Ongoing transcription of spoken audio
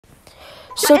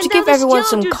So to give everyone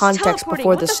some context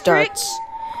before this starts,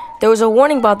 there was a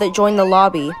warning bot that joined the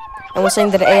lobby and was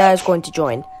saying that AI is going to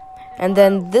join. And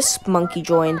then this monkey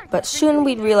joined, but soon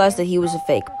we'd realized that he was a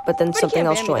fake, but then something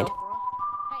else joined.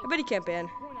 I bet he can't ban.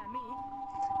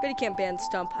 I bet he can't ban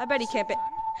Stump. I bet he can't ban.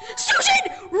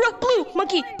 Susan! Blue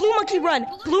monkey, run!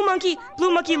 Blue monkey,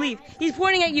 leave. He's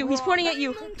pointing at you.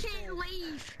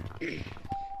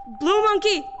 Blue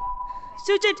monkey!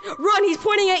 Susan, run! He's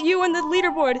pointing at you on the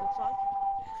leaderboard.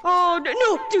 Oh,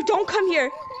 no, dude, don't come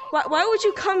here. Why would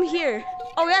you come here?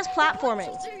 Oh, he has platforming.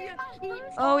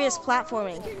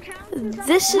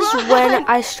 This is when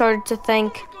I started to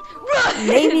think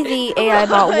maybe the AI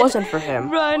bot wasn't for him.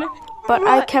 Run! But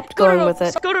I kept going with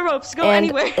it. Go to ropes. Go and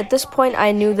anywhere. At this point,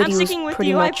 I knew that he was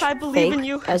pretty much I believe in fake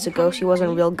you. as a ghost. He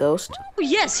wasn't a real ghost.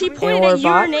 Yes, he pointed at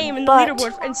your name in the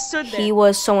leaderboard and stood there. He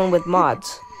was someone with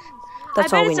mods.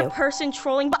 That's all we knew. I bet it's a person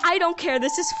trolling, but I don't care.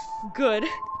 This is good.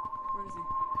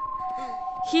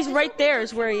 He's right there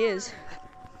is where he is.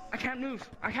 I can't move.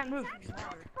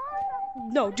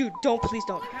 No, dude, please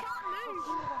don't.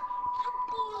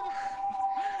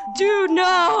 Dude,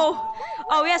 no!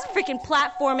 Oh, he has freaking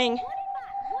platforming.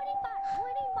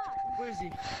 Where is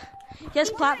he? He has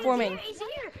platforming. He's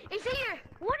here.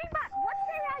 What's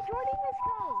AI joining this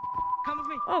code? Come with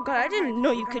me. Oh god, I didn't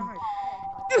know you could.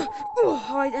 Oh,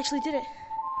 I actually did it.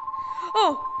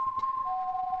 Oh!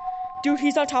 Dude,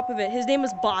 he's on top of it. His name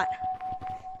is Bot.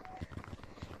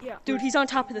 Yeah. Dude, he's on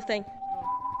top of the thing.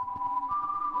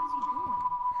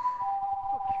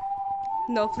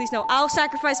 No, please no. I'll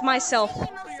sacrifice myself.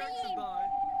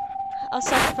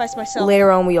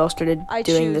 Later on, we all started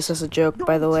doing this as a joke,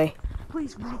 by the way.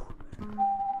 Please,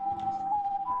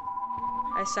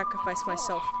 I sacrifice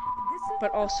myself.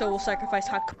 But also will sacrifice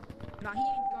Hak. Nah, he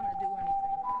ain't gonna do anything.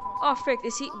 Oh, frick.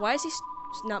 Why is he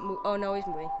not moving? Oh, no, he's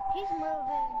moving. He's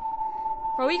moving.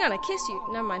 Bro, he gonna kiss you.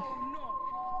 Never mind.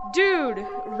 Dude,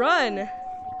 run.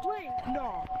 Wait.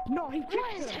 No, he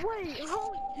kicked him. Wait.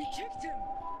 He kicked him.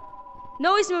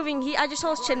 No, he's moving. I just saw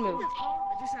his chin move.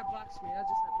 I just had black screen.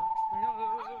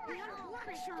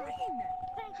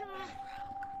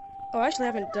 Oh, I actually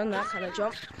haven't done that kind of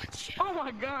jump. Oh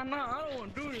my god, no, I don't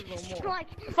want to do this no more.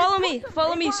 Follow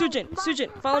me, Sujin,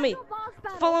 follow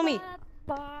me.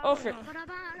 Oh, frick.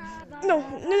 No.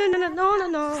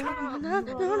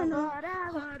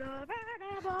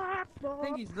 I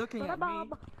think he's looking at me.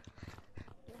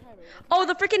 Oh,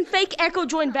 the freaking fake Echo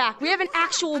joined back. We have an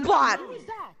actual bot.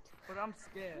 But I'm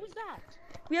scared. Who's that?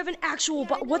 We have an actual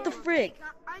bot. What the frick?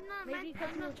 Maybe because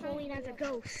he was trolling as a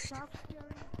ghost.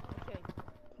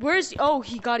 Where is he? Oh,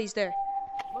 he's there.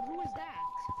 But who is that?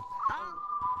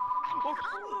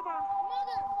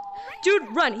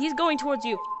 Dude, run. He's going towards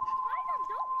you.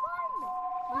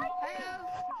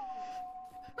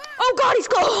 Oh god, he's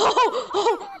going.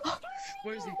 Oh.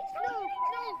 Where is he? No,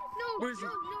 Where is he?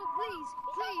 please.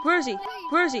 Where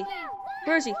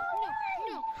is he?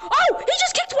 Oh, he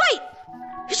just kicked white.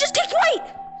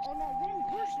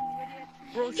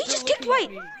 Bro, He just kicked white.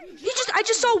 I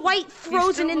just saw white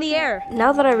frozen in the air.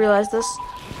 Now that I realize this,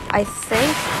 I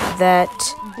think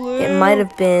that it might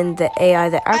have been the AI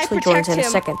that actually joins in a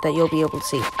second that you'll be able to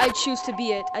see. I choose to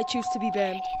be it. I choose to be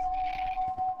banned.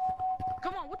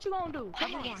 Come on, what you gonna do?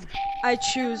 Come on. I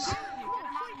choose.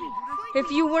 If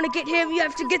you want to get him, you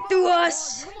have to get through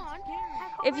us.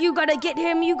 If you gotta get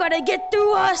him, you gotta get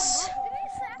through us.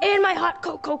 And my hot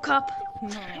cocoa cup.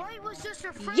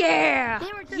 Yeah,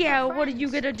 what are you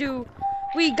gonna do?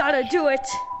 We gotta do it.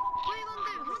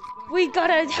 We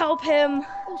gotta help him.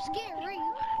 Oh, scary.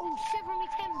 Oh, shiver me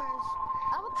timbers.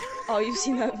 Oh, you've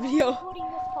seen that video.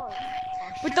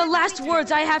 But the last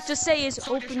words I have to say is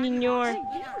opening your...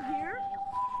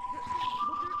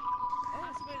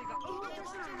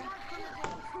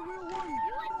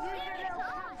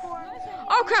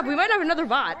 Oh crap, we might have another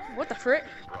bot. What the frick?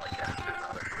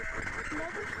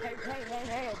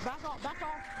 Hey, back off.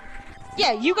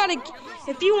 Yeah, you gotta...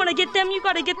 If you want to get them, you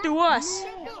gotta get through us.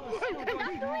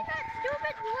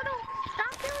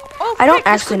 Oh, I don't frick,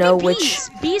 actually know which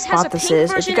Bees has bot a this pink is.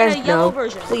 If version you guys and a yellow know,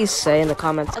 version. please say in the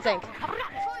comments. I think.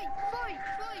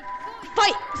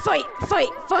 Fight!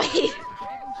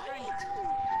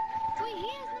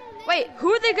 Wait,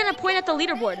 who are they gonna point at the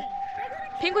leaderboard?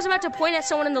 Pink was about to point at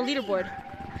someone in the leaderboard.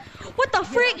 What the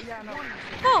frick?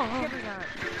 Oh.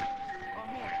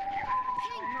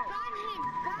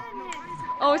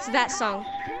 Oh, it's that song.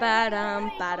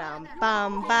 Ba-dum, ba-dum,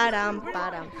 bum, ba-dum,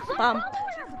 ba-dum, bum.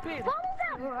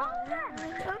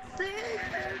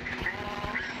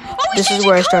 Oh, This is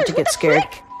where I start to get scared.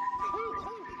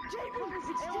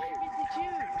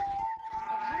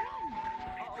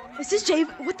 Is this Jay?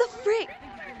 What the frick?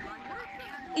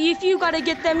 If you gotta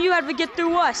get them, you have to get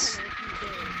through us.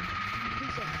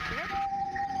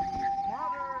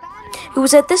 It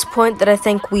was at this point that I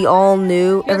think we all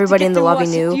knew, everybody in the lobby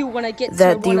knew,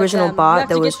 that the original bot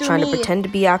that was trying to pretend to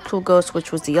be actual ghosts,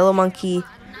 which was the yellow monkey,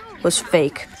 was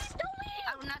fake.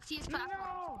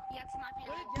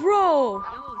 Bro,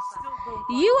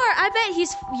 you are. I bet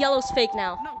he's yellow's fake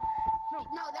now. No,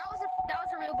 that was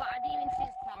a real bot. I didn't even see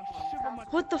his platform.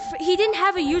 What the? He didn't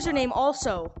have a username.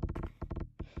 Also.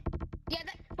 Yeah,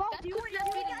 that's cool.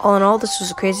 All in all, this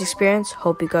was a crazy experience.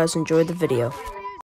 Hope you guys enjoyed the video.